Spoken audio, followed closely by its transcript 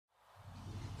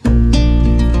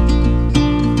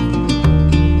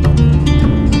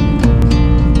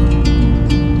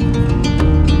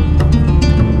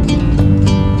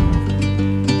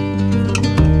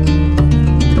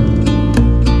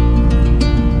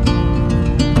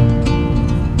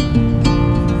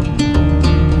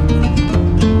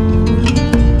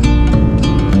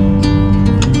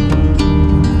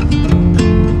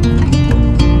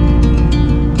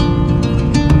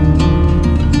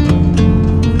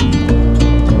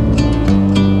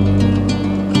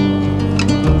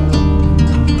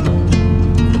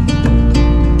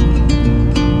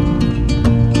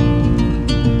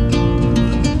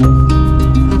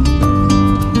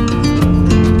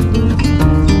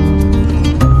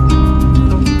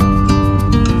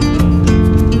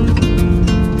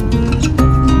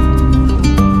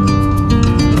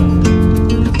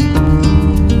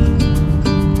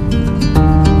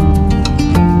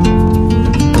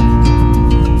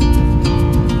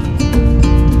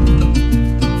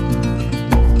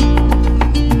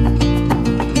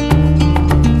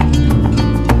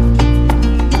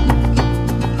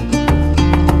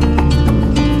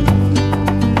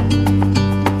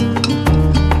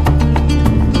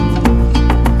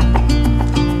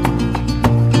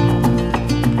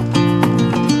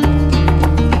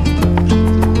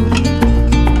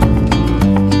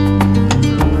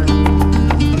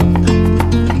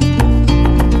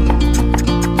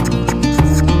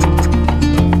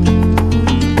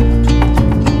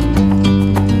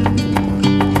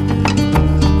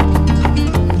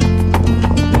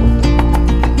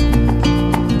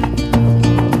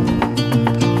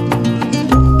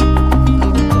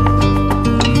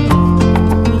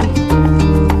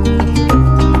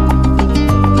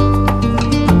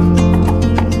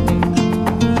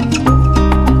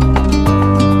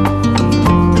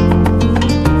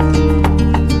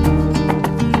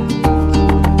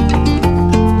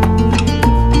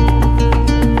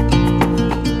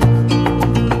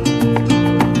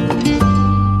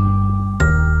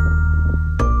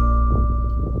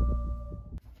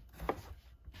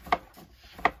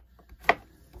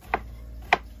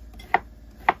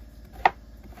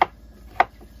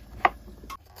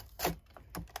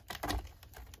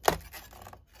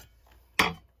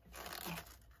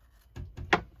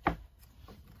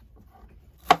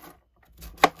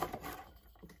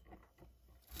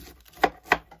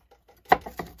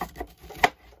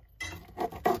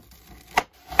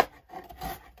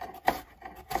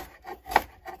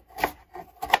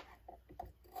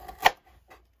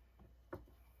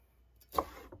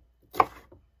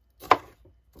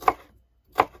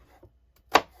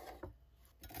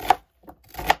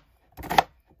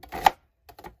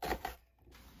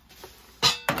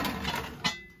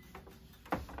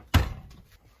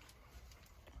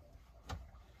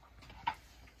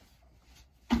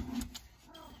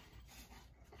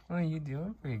What are you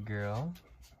doing, big girl?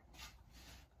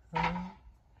 What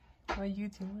are you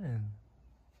doing?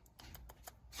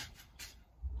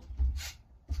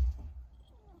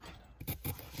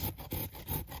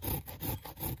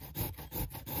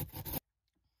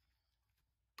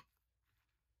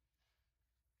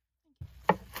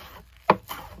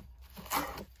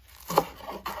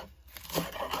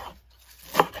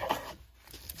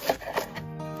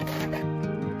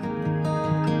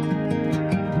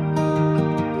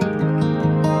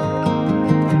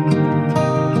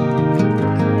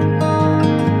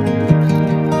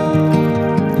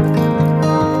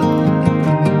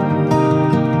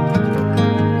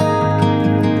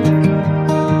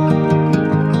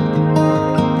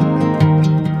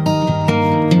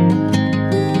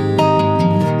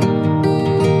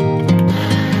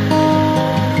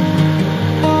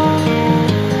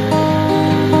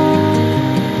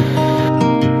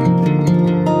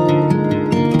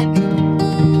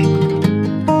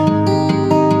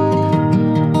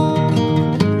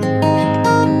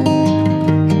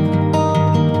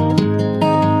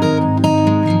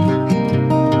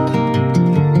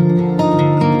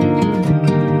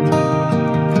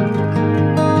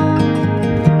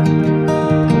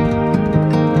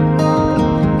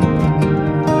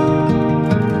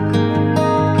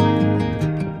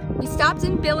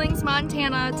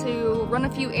 Montana to run a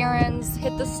few errands,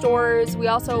 hit the stores. We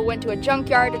also went to a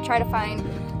junkyard to try to find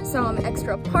some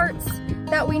extra parts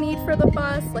that we need for the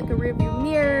bus, like a rear view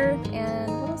mirror,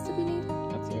 and what else did we need?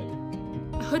 That's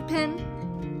it. A hood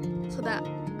pin, so that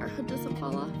our hood doesn't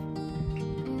fall off.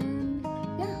 And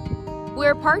yeah.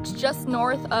 We're parked just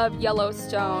north of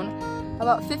Yellowstone,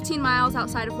 about 15 miles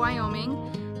outside of Wyoming,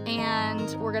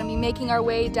 and we're gonna be making our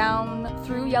way down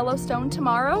through Yellowstone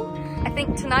tomorrow. I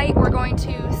think tonight we're going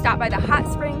to stop by the hot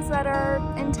springs that are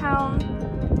in town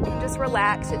and just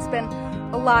relax. It's been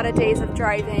a lot of days of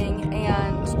driving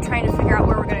and trying to figure out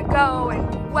where we're gonna go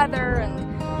and weather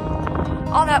and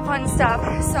all that fun stuff.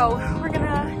 So we're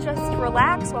gonna just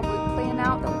relax while we plan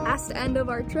out the last end of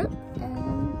our trip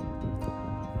and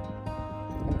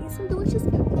eat some delicious